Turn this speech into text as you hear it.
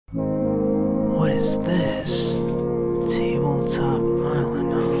is this? Tabletop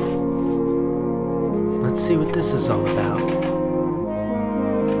Island, huh? Let's see what this is all about.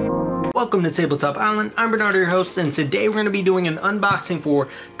 Welcome to Tabletop Island. I'm Bernardo, your host, and today we're going to be doing an unboxing for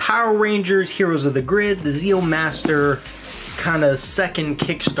Power Rangers Heroes of the Grid, the Zeal Master kind of second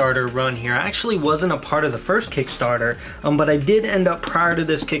Kickstarter run here. I actually wasn't a part of the first Kickstarter, but I did end up, prior to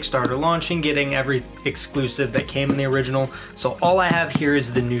this Kickstarter launching, getting every exclusive that came in the original. So all I have here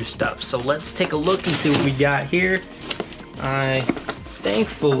is the new stuff. So let's take a look and see what we got here. I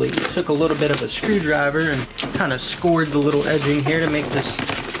thankfully took a little bit of a screwdriver and kind of scored the little edging here to make this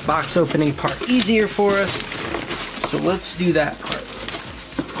box opening part easier for us. So let's do that part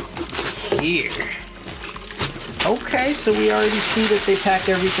here. Okay, so we already see that they pack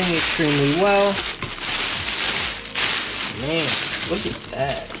everything extremely well. Man, look at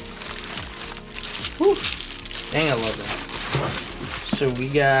that. Whew. Dang, I love that. So we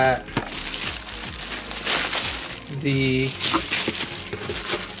got the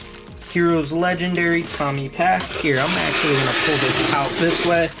Heroes Legendary Tommy pack. Here, I'm actually going to pull this out this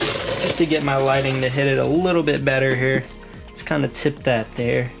way just to get my lighting to hit it a little bit better here. Let's kind of tip that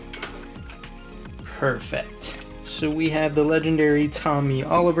there. Perfect. So we have the Legendary Tommy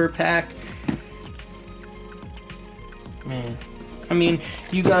Oliver pack. Man, I mean,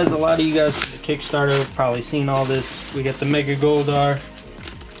 you guys, a lot of you guys from the Kickstarter have probably seen all this. We got the Mega Goldar.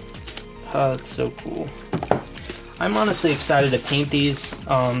 Oh, that's so cool. I'm honestly excited to paint these.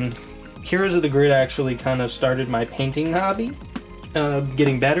 Heroes of the Grid actually kind of started my painting hobby,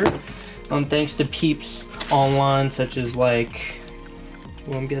 getting better. Thanks to peeps online, such as like,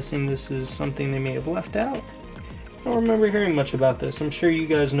 well, I'm guessing this is something they may have left out. I don't remember hearing much about this. I'm sure you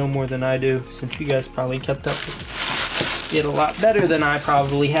guys know more than I do, since you guys probably kept up with it a lot better than I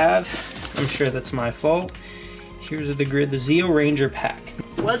probably have. I'm sure that's my fault. Here's the Grid, the Zeal Ranger pack.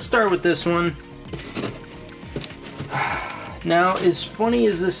 Let's start with this one. Now, as funny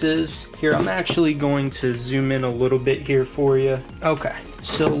as this is, here, I'm actually going to zoom in a little bit here for you. Okay,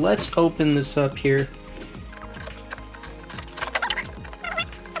 so let's open this up here.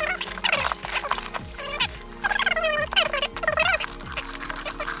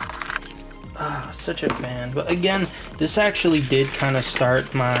 Such a fan. But again, this actually did kind of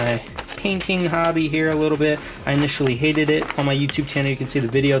start my painting hobby here a little bit. I initially hated it. On my YouTube channel you can see the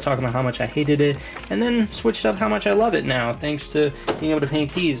video talking about how much I hated it, and then switched up how much I love it now, thanks to being able to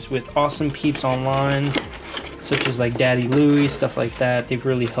paint these with awesome peeps online, such as like Daddy Louie, stuff like that. They've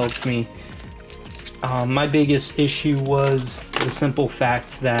really helped me. My biggest issue was the simple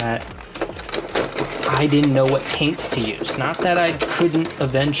fact that I didn't know what paints to use. Not that I couldn't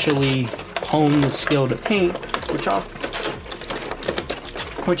eventually hone the skill to paint,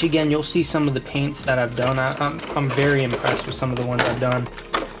 which again, you'll see some of the paints that I've done. I'm very impressed with some of the ones I've done.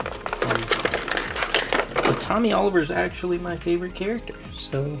 But Tommy Oliver is actually my favorite character,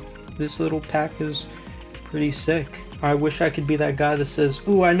 so this little pack is pretty sick. I wish I could be that guy that says,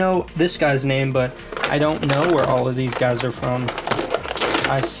 ooh, I know this guy's name, but I don't know where all of these guys are from.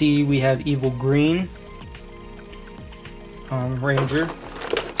 I see we have Evil Green Ranger,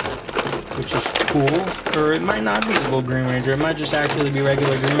 which is cool, or it might not be Evil Green Ranger, it might just actually be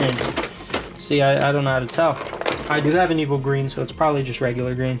regular Green Ranger. See, I don't know how to tell. I do have an Evil Green, so it's probably just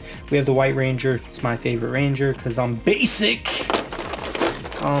regular green. We have the White Ranger, it's my favorite Ranger, because I'm basic.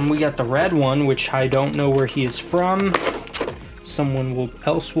 We got the red one, which I don't know where he is from. Someone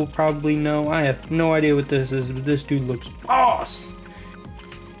else will probably know. I have no idea what this is, but this dude looks boss!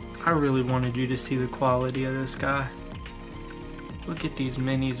 I really wanted you to see the quality of this guy. Look at these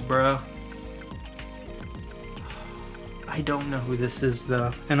minis, bro. I don't know who this is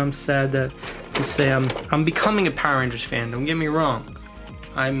though, and I'm sad to say I'm becoming a Power Rangers fan. Don't get me wrong.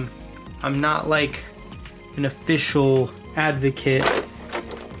 I'm not like an official advocate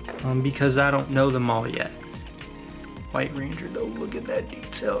because I don't know them all yet. White Ranger though, look at that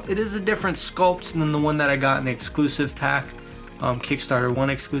detail. It is a different sculpt than the one that I got in the exclusive pack, Kickstarter 1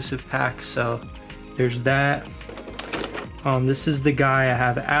 exclusive pack. So there's that. This is the guy. I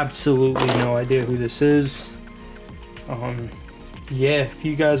have absolutely no idea who this is. Yeah, if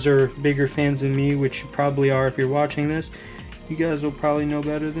you guys are bigger fans than me, which you probably are if you're watching this, you guys will probably know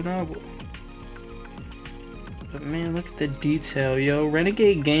better than I will. But man, look at the detail, yo.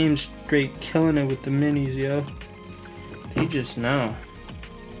 Renegade Games straight killing it with the minis, yo. They just know.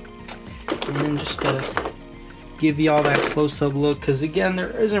 And then just to give y'all that close-up look, because again,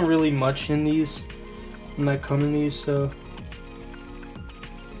 there isn't really much in these, that come in these, so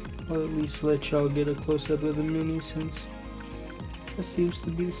I'll at least let y'all get a close-up of the mini, since that seems to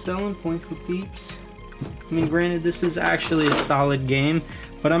be the selling point for peeps. I mean, granted, this is actually a solid game,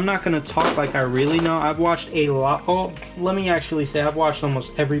 but I'm not going to talk like I really know. I've watched a lot. Oh, let me actually say I've watched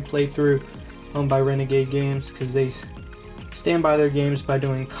almost every playthrough by Renegade Games, because they stand by their games by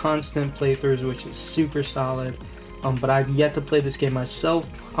doing constant playthroughs, which is super solid. But I've yet to play this game myself.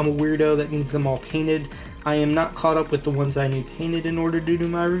 I'm a weirdo that needs them all painted. I am not caught up with the ones I need painted in order to do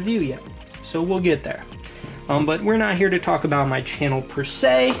my review yet. So we'll get there. But we're not here to talk about my channel per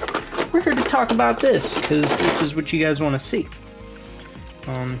se. We're here to talk about this, because this is what you guys want to see.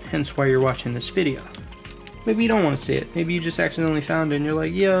 Hence why you're watching this video. Maybe you don't want to see it. Maybe you just accidentally found it and you're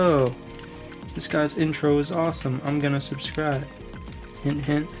like, yo, this guy's intro is awesome. I'm gonna subscribe. Hint,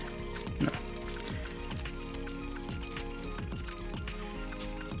 hint. No.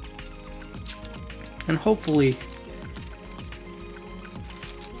 And hopefully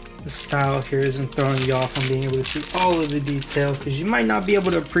the style here isn't throwing you off on being able to see all of the detail, because you might not be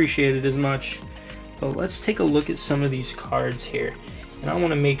able to appreciate it as much. But let's take a look at some of these cards here. And I want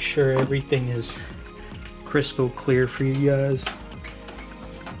to make sure everything is crystal clear for you guys.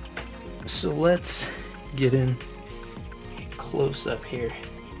 So let's get in close up here.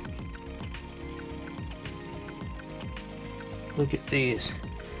 Look at these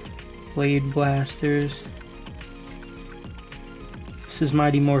blade blasters. This is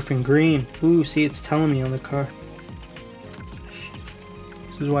Mighty Morphin Green. Ooh, see, it's telling me on the card.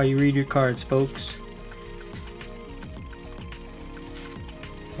 This is why you read your cards, folks.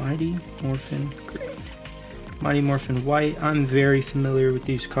 Mighty Morphin Green. Mighty Morphin White. I'm very familiar with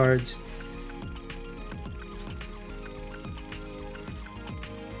these cards.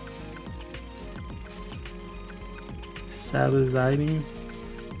 Sabazibing.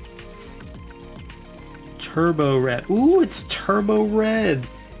 Turbo Red. Ooh, it's Turbo Red.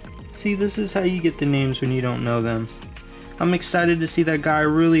 See, this is how you get the names when you don't know them. I'm excited to see that guy. I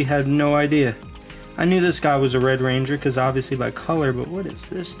really had no idea. I knew this guy was a Red Ranger because obviously by color, but what is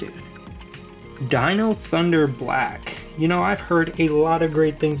this dude? Dino Thunder Black. You know, I've heard a lot of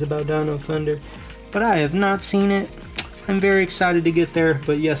great things about Dino Thunder, but I have not seen it. I'm very excited to get there,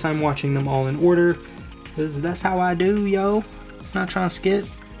 but yes, I'm watching them all in order, because that's how I do, yo. Not trying to skip.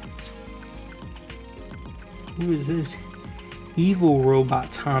 Who is this? Evil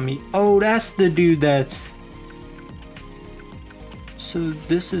Robot Tommy. Oh, that's the dude that's... So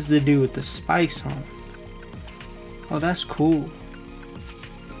this is the dude with the spikes on. Oh, that's cool.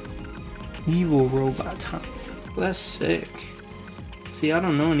 Evil Robot Tommy. Well, that's sick. See, I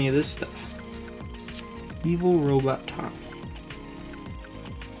don't know any of this stuff. Evil Robot Tommy.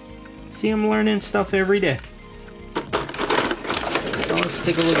 See, I'm learning stuff every day. Now let's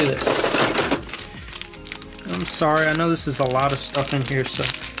take a look at this. I'm sorry, I know this is a lot of stuff in here, so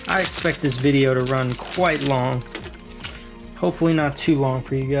I expect this video to run quite long. Hopefully not too long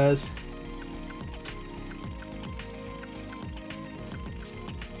for you guys.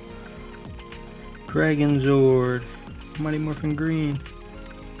 Dragon Zord. Mighty Morphin Green.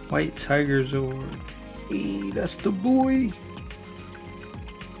 White Tiger Zord. Hey, that's the boy.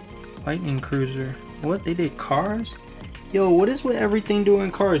 Lightning Cruiser. What? They did cars? Yo, what is with everything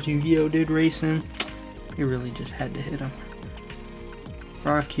doing cars? Yu-Gi-Oh did racing. They really just had to hit him.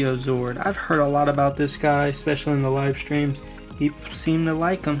 Zord. I've heard a lot about this guy, especially in the live streams. He seemed to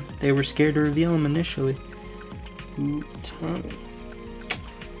like him. They were scared to reveal him initially. Ooh, Tommy.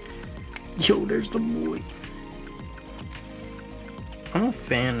 Yo, there's the boy. I'm a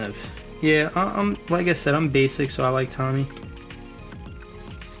fan of... Yeah, I'm like I said, I'm basic, so I like Tommy.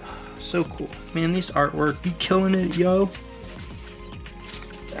 So cool. Man, these artwork be killing it, yo.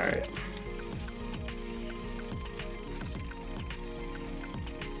 Alright.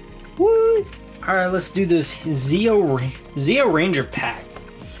 Woo! Alright, let's do this Zeo Ranger pack.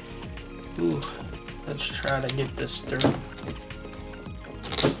 Ooh, let's try to get this through.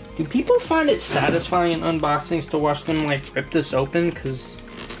 Do people find it satisfying in unboxings to watch them like rip this open? Because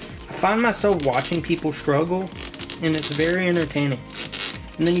I find myself watching people struggle and it's very entertaining.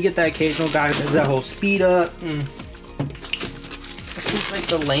 And then you get that occasional guy that does that whole speed up. And it seems like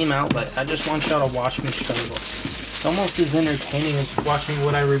the lame outlet. I just want y'all to watch me struggle. It's almost as entertaining as watching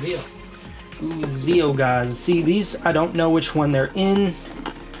what I reveal. Ooh, Zeo guys. See, these, I don't know which one they're in.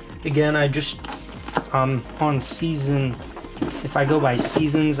 Again, I just, on season, if I go by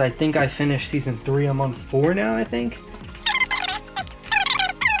seasons, I think I finished season 3. I'm on 4 now, I think.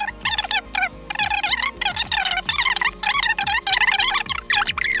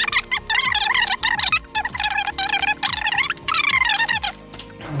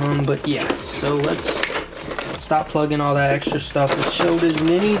 But yeah, so let's stop plugging all that extra stuff. Let's show this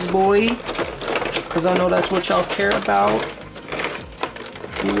minis, boy, because I know that's what y'all care about.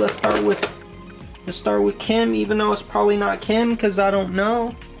 Ooh, let's start with Let's start with Kim, even though it's probably not Kim, because I don't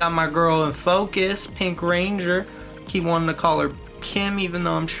know. Got my girl in focus, Pink Ranger. Keep wanting to call her Kim, even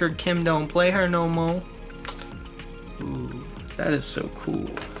though I'm sure Kim don't play her no more. Ooh, that is so cool.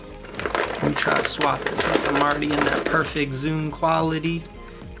 Let me try to swap this since I'm already in that perfect zoom quality.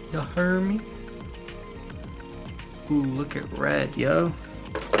 You heard me? Ooh, look at red, yo.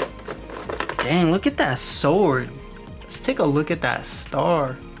 Dang, look at that sword. Let's take a look at that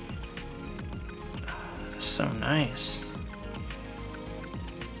star. That's so nice.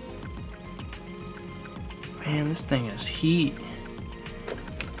 Man, this thing is heat.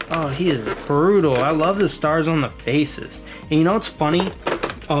 Oh, he is brutal. I love the stars on the faces. And you know what's funny?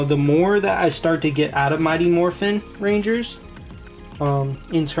 The more that I start to get out of Mighty Morphin Rangers,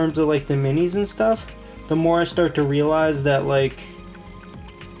 in terms of like the minis and stuff, the more I start to realize that like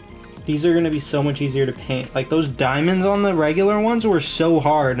these are going to be so much easier to paint. Like those diamonds on the regular ones were so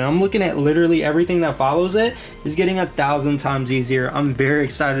hard, and I'm looking at literally everything that follows it is getting 1,000 times easier. I'm very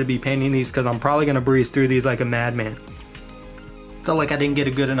excited to be painting these because I'm probably going to breeze through these like a madman. Felt like I didn't get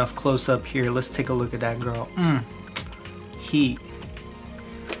a good enough close up here. Let's take a look at that girl. Heat.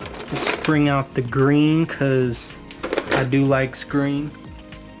 Let's bring out the green because I do like green.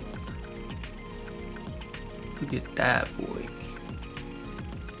 Look at that boy.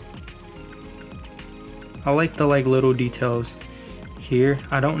 I like the like little details here.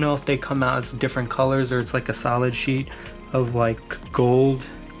 I don't know if they come out as different colors or it's like a solid sheet of like gold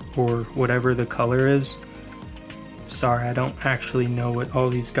or whatever the color is. Sorry, I don't actually know what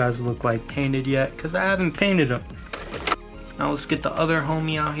all these guys look like painted yet because I haven't painted them. Now let's get the other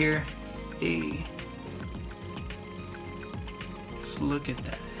homie out here. Hey. Let's look at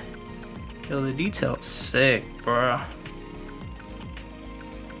that. Yo, the detail's sick, bruh.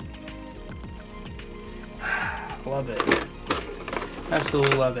 Love it.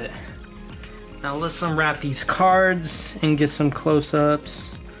 Absolutely love it. Now let's unwrap these cards and get some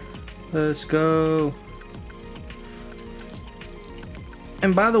close-ups. Let's go.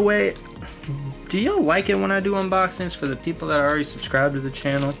 And by the way, do y'all like it when I do unboxings? For the people that are already subscribed to the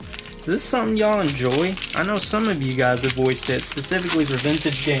channel, is this something y'all enjoy? I know some of you guys have voiced it, specifically for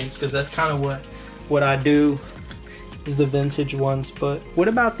vintage games, because that's kind of what I do, is the vintage ones. But what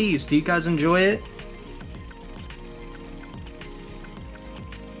about these? Do you guys enjoy it?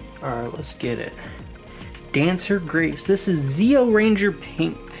 Alright, let's get it. Dancer Grace. This is Zeo Ranger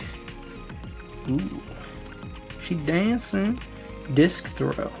Pink. Ooh. She dancing. Disc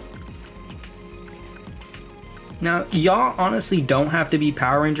throw. Now, y'all honestly don't have to be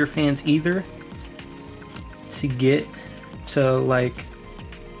Power Ranger fans either to get to like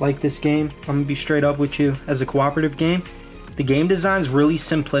this game. I'm gonna be straight up with you. As a cooperative game, the game design's really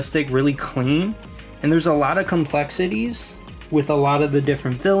simplistic, really clean, and there's a lot of complexities with a lot of the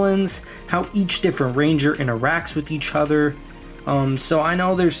different villains, how each different ranger interacts with each other. So I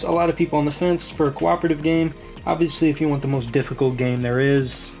know there's a lot of people on the fence for a cooperative game. Obviously, if you want the most difficult game there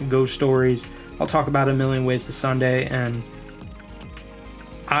is, Ghost Stories, I'll talk about it a million ways this Sunday, and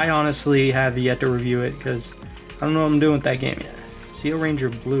I honestly have yet to review it because I don't know what I'm doing with that game yet. Zeo Ranger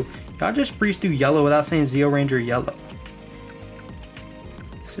Blue. Y'all just breeze through yellow without saying Zeo Ranger Yellow.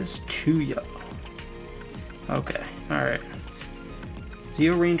 This is too yellow. Okay, alright.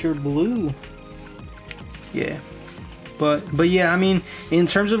 Zeo Ranger Blue. Yeah. But yeah, I mean, in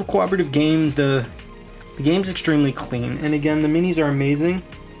terms of a cooperative game, the game's extremely clean. And again, the minis are amazing.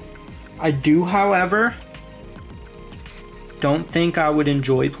 I do, however, don't think I would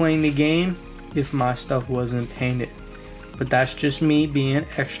enjoy playing the game if my stuff wasn't painted. But that's just me being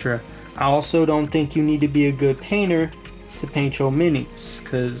extra. I also don't think you need to be a good painter to paint your minis,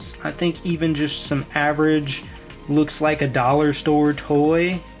 because I think even just some average, looks like a dollar store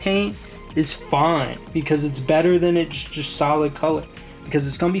toy paint is fine, because it's better than it's just solid color, because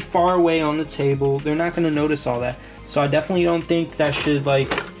it's going to be far away on the table. They're not going to notice all that. So I definitely don't think that should like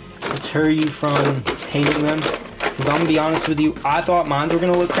deter you from painting them, because I'm going to be honest with you, I thought mine were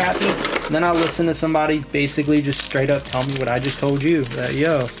going to look crappy, and then I listened to somebody basically just straight up tell me what I just told you, that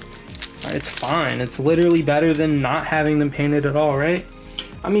yo, it's fine. It's literally better than not having them painted at all, right?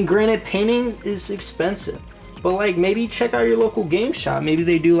 I mean, granted, painting is expensive, but like maybe check out your local game shop. Maybe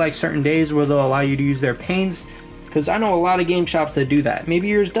they do like certain days where they'll allow you to use their paints, because I know a lot of game shops that do that. Maybe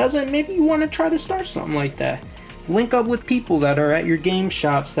yours doesn't. Maybe you want to try to start something like that. Link up with people that are at your game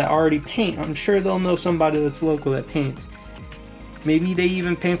shops that already paint. I'm sure they'll know somebody that's local that paints. Maybe they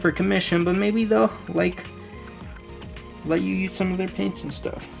even paint for commission, but maybe they'll like let you use some of their paints and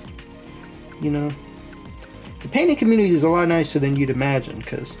stuff. You know, the painting community is a lot nicer than you'd imagine,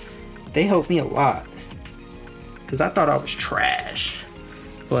 because they helped me a lot. Because I thought I was trash,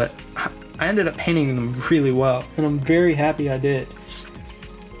 but I ended up painting them really well, and I'm very happy I did.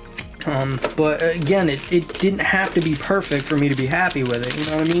 But again, it didn't have to be perfect for me to be happy with it, you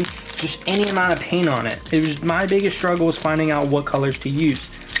know what I mean? Just any amount of paint on it. It was my biggest struggle was finding out what colors to use.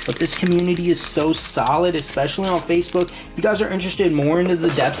 But this community is so solid, especially on Facebook. If you guys are interested more into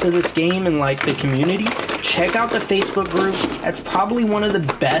the depths of this game and like the community, check out the Facebook group. That's probably one of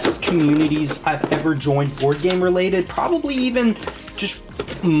the best communities I've ever joined, board game related, probably even just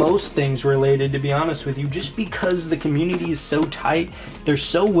most things related, to be honest with you, just because the community is so tight. They're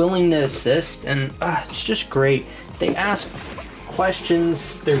so willing to assist, and it's just great. They ask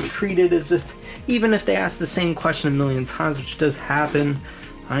questions, they're treated as if, even if they ask the same question a million times, which does happen,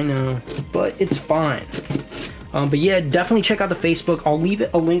 I know, but it's fine. But yeah, definitely check out the Facebook. I'll leave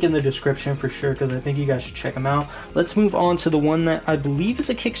a link in the description for sure, because I think you guys should check them out. Let's move on to the one that I believe is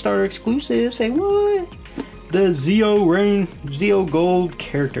a Kickstarter exclusive. Say what? The Zeo Gold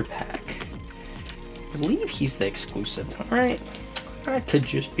character pack. I believe he's the exclusive one, right? I could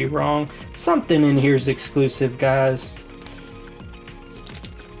just be wrong. Something in here is exclusive, guys.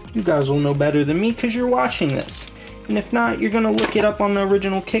 You guys will know better than me because you're watching this. And if not, you're gonna look it up on the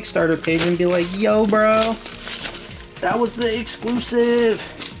original Kickstarter page and be like, yo, bro, that was the exclusive.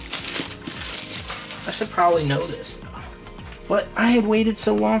 I should probably know this though. But I had waited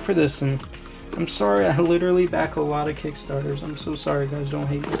so long for this, and I'm sorry, I literally back a lot of Kickstarters. I'm so sorry, guys, don't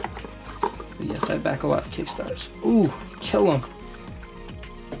hate me. But yes, I back a lot of Kickstarters. Ooh, kill him.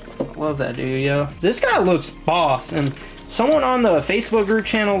 Love that dude, yo. This guy looks boss, and someone on the Facebook group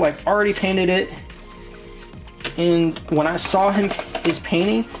channel like already painted it. And when I saw his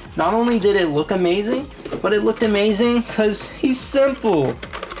painting, not only did it look amazing, but it looked amazing because he's simple.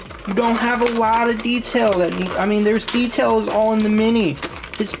 You don't have a lot of detail that I mean, there's details all in the mini.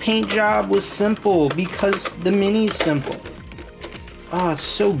 His paint job was simple because the mini is simple. Oh, it's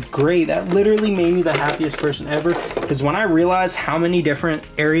so great. That literally made me the happiest person ever, because when I realized how many different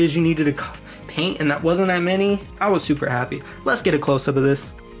areas you needed to paint and that wasn't that many, I was super happy. Let's get a close-up of this.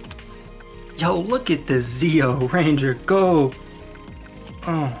 Yo, look at the Zeo Ranger go.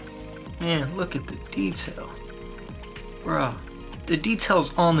 Oh, man, look at the detail. Bruh, the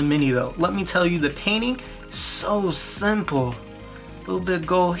detail's on the mini though. Let me tell you, the painting, so simple. A little bit of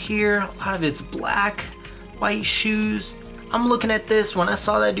gold here, a lot of it's black, white shoes. I'm looking at this, when I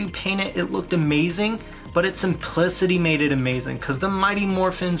saw that dude paint it, it looked amazing, but its simplicity made it amazing, because the Mighty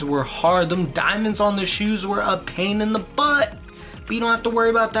Morphins were hard. Them diamonds on the shoes were a pain in the butt. But you don't have to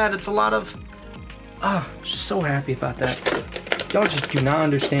worry about that. It's a lot of, I'm so happy about that. Y'all just do not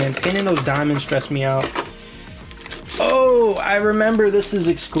understand. Painting those diamonds stressed me out. Oh, I remember this is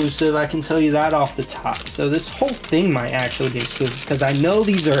exclusive. I can tell you that off the top. So this whole thing might actually be exclusive, because I know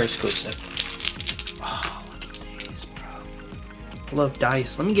these are exclusive. Oh, look at these, bro. I love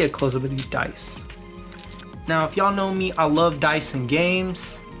dice. Let me get a close-up of these dice. Now, if y'all know me, I love dice and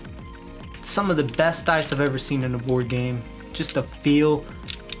games. Some of the best dice I've ever seen in a board game. Just the feel,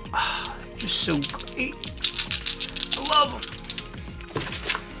 just so great. I love them.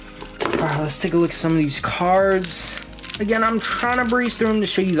 Alright, let's take a look at some of these cards. Again, I'm trying to breeze through them to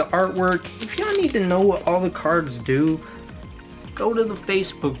show you the artwork. If y'all need to know what all the cards do, go to the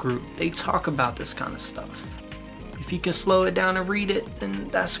Facebook group. They talk about this kind of stuff. If you can slow it down and read it, then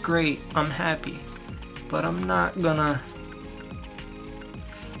that's great. I'm happy. But I'm not gonna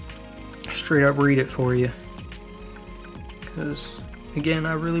straight up read it for you. Because, again,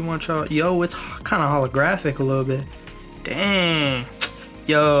 I really want y'all... Yo, it's kind of holographic a little bit. Dang.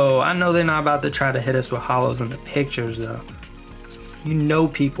 Yo, I know they're not about to try to hit us with hollows in the pictures, though. You know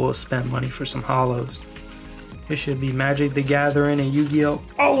people will spend money for some hollows. It should be Magic the Gathering and Yu-Gi-Oh!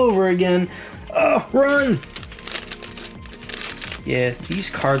 All over again. Oh, run! Yeah, these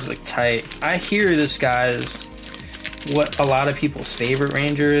cards look tight. I hear this guy is what a lot of people's favorite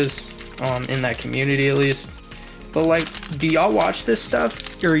Ranger is, in that community at least. But like, do y'all watch this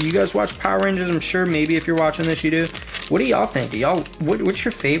stuff? Or you guys watch Power Rangers? I'm sure maybe if you're watching this you do. What do y'all think? What's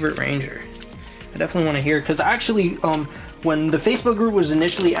your favorite Ranger? I definitely want to hear, because actually, when the Facebook group was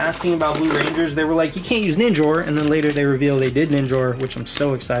initially asking about Blue Rangers, they were like, you can't use Ninjor, and then later they revealed they did Ninjor, which I'm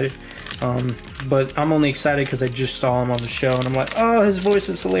so excited. But I'm only excited because I just saw him on the show, and I'm like, oh, his voice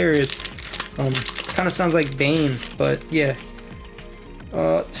is hilarious. Kind of sounds like Bane, but yeah.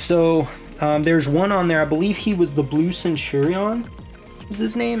 There's one on there, I believe he was the Blue Centurion, was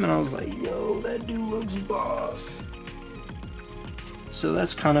his name, and I was like, yo, that dude looks boss. So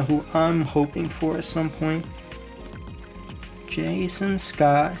that's kind of who I'm hoping for at some point. Jason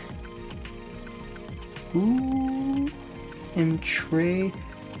Scott. Ooh, and Trey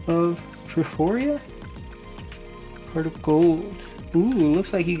of Treforia? Heart of Gold. Ooh,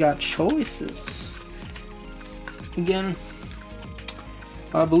 looks like you got choices. Again,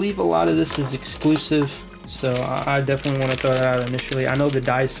 I believe a lot of this is exclusive, so I definitely want to throw that out initially. I know the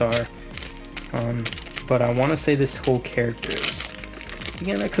dice are, but I want to say this whole character is.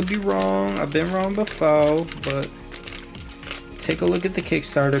 Again, I could be wrong. I've been wrong before, but take a look at the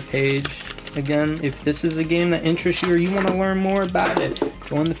Kickstarter page. Again, if this is a game that interests you or you want to learn more about it,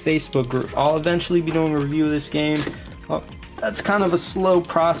 join the Facebook group. I'll eventually be doing a review of this game. Oh, that's kind of a slow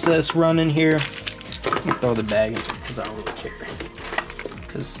process running here. Let me throw the bag in because I don't really care.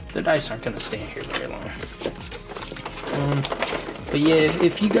 Because the dice aren't going to stay in here very long. But yeah,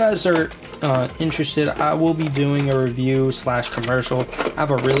 if you guys are interested, I will be doing a review / commercial. I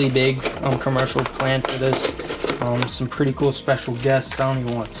have a really big commercial planned for this. Some pretty cool special guests. I don't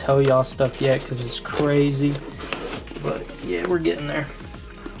even want to tell y'all stuff yet because it's crazy. But yeah, we're getting there.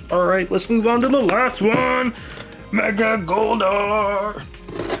 Alright, let's move on to the last one. Mega Goldar.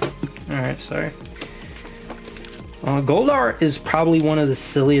 Alright, sorry. Goldar is probably one of the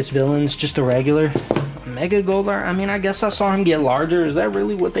silliest villains, just a regular. Mega Goldar, I mean, I guess I saw him get larger. Is that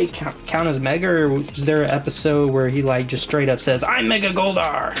really what they count as Mega? Or was there an episode where he like just straight up says, I'm Mega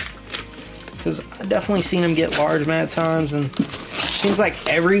Goldar? Because I definitely seen him get large mad times, and it seems like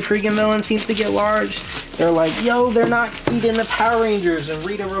every freaking villain seems to get large. They're like, yo, they're not eating the Power Rangers, and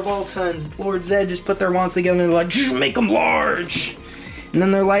Rita Revolta and Lord Zed just put their wands together and they're like, just make them large. And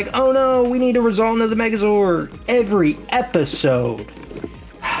then they're like, oh no, we need to resolve into the Megazord. Every episode.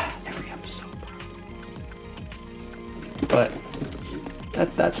 Every episode, bro.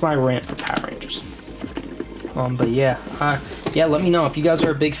 But that's my rant for Power Rangers. But yeah, let me know if you guys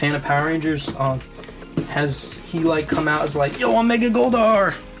are a big fan of Power Rangers. Has he like come out as like, yo, I'm Mega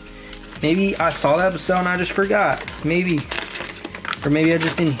Goldar? Maybe I saw that episode and I just forgot. Maybe, or maybe I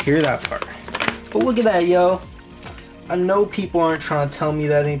just didn't hear that part. But look at that, yo. I know people aren't trying to tell me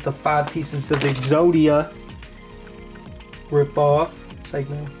that ain't the 5 pieces of Exodia rip off. It's like,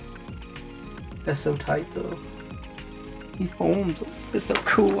 man, that's so tight though. He foams. It's so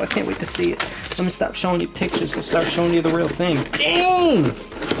cool. I can't wait to see it. Let me stop showing you pictures and start showing you the real thing. Dang!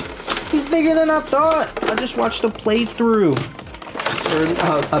 He's bigger than I thought. I just watched a playthrough. Or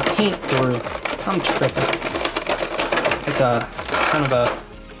a paint through. I'm tripping. It's a kind of a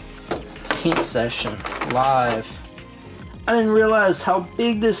paint session live. I didn't realize how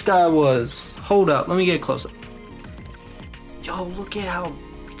big this guy was. Hold up. Let me get close up. Yo, look at how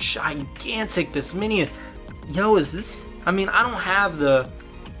gigantic this mini is. Yo, is this... I mean, I don't have the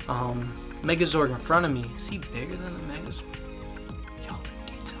Megazord in front of me. Is he bigger than the Megazord? Yo,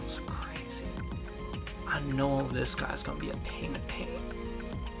 the details are crazy. I know this guy's gonna be a pain to paint.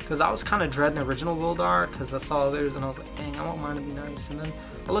 Because I was kind of dreading the original Goldar because I saw theirs and I was like, dang, I want mine to be nice. And then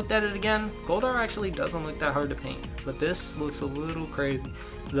I looked at it again. Goldar actually doesn't look that hard to paint. But this looks a little crazy.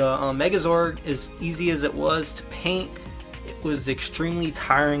 The Megazord, as easy as it was to paint, it was extremely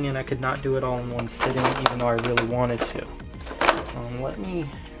tiring and I could not do it all in one sitting even though I really wanted to. Let me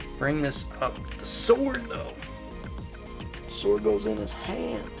bring this up. The sword though. The sword goes in his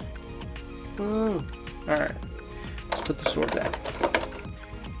hand. Alright. Let's put the sword back.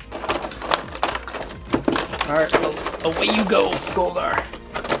 Alright, away you go, Goldar.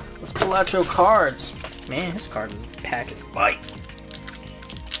 Let's pull out your cards. Man, his card pack is light.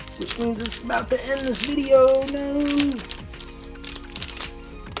 Which means it's about to end this video. No.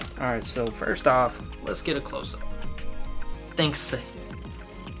 Alright, so first off, let's get a close-up.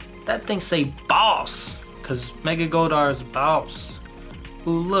 That thing say boss, because Mega Goldar is a boss.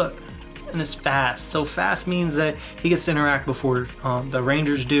 Ooh, look, and it's fast. So fast means that he gets to interact before the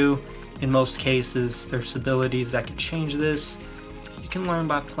Rangers do. In most cases, there's abilities that can change this. You can learn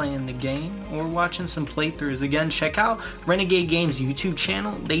by playing the game or watching some playthroughs. Again, check out Renegade Games' YouTube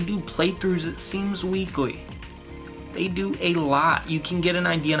channel. They do playthroughs, it seems, weekly. They do a lot. You can get an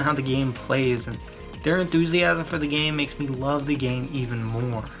idea on how the game plays, and their enthusiasm for the game makes me love the game even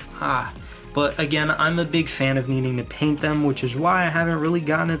more. But again, I'm a big fan of needing to paint them, which is why I haven't really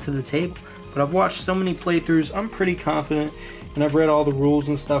gotten it to the table. But I've watched so many playthroughs, I'm pretty confident, and I've read all the rules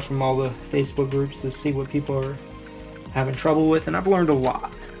and stuff from all the Facebook groups to see what people are having trouble with, and I've learned a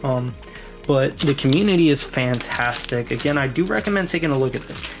lot. But the community is fantastic. Again, I do recommend taking a look at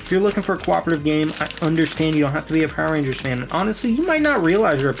this. If you're looking for a cooperative game, I understand you don't have to be a Power Rangers fan. And honestly, you might not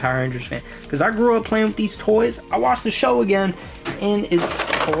realize you're a Power Rangers fan. Because I grew up playing with these toys. I watched the show again, and it's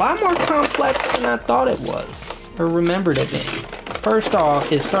a lot more complex than I thought it was. Or remembered it being. First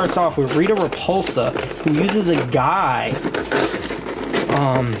off, it starts off with Rita Repulsa, who uses a guy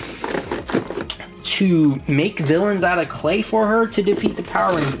to make villains out of clay for her to defeat the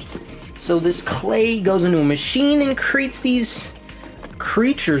Power Rangers. So this clay goes into a machine and creates these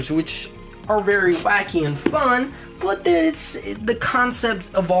creatures, which are very wacky and fun, but the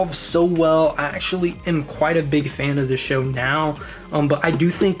concept evolves so well. I actually am quite a big fan of the show now, but I do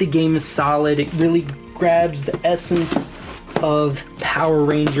think the game is solid. It really grabs the essence of Power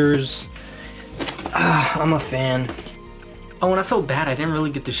Rangers. I'm a fan. Oh, and I feel bad I didn't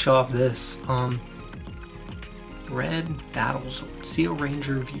really get to show off this. Red Battles, Seal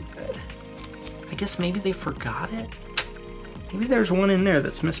Ranger View Red. I guess maybe they forgot it? Maybe there's one in there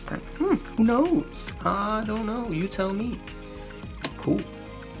that's misprint. Who knows? I don't know. You tell me. Cool.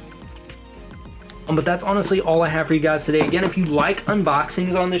 But that's honestly all I have for you guys today. Again, if you like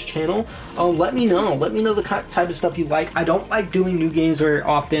unboxings on this channel, let me know. Let me know the type of stuff you like. I don't like doing new games very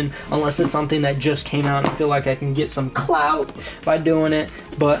often unless it's something that just came out and I feel like I can get some clout by doing it.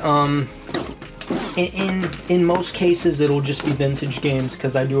 But in most cases, it'll just be vintage games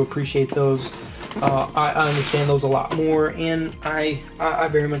because I do appreciate those. I understand those a lot more, and I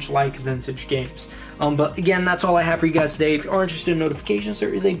very much like vintage games. But again, that's all I have for you guys today. If you are interested in notifications,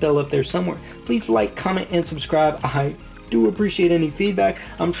 there is a bell up there somewhere. Please like, comment, and subscribe. I do appreciate any feedback.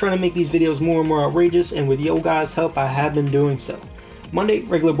 I'm trying to make these videos more and more outrageous, and with yo guys' help, I have been doing so. Monday,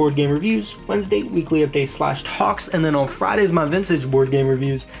 regular board game reviews. Wednesday, weekly updates / talks, and then on Fridays, my vintage board game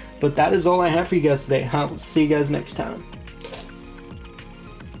reviews. But that is all I have for you guys today. I will see you guys next time.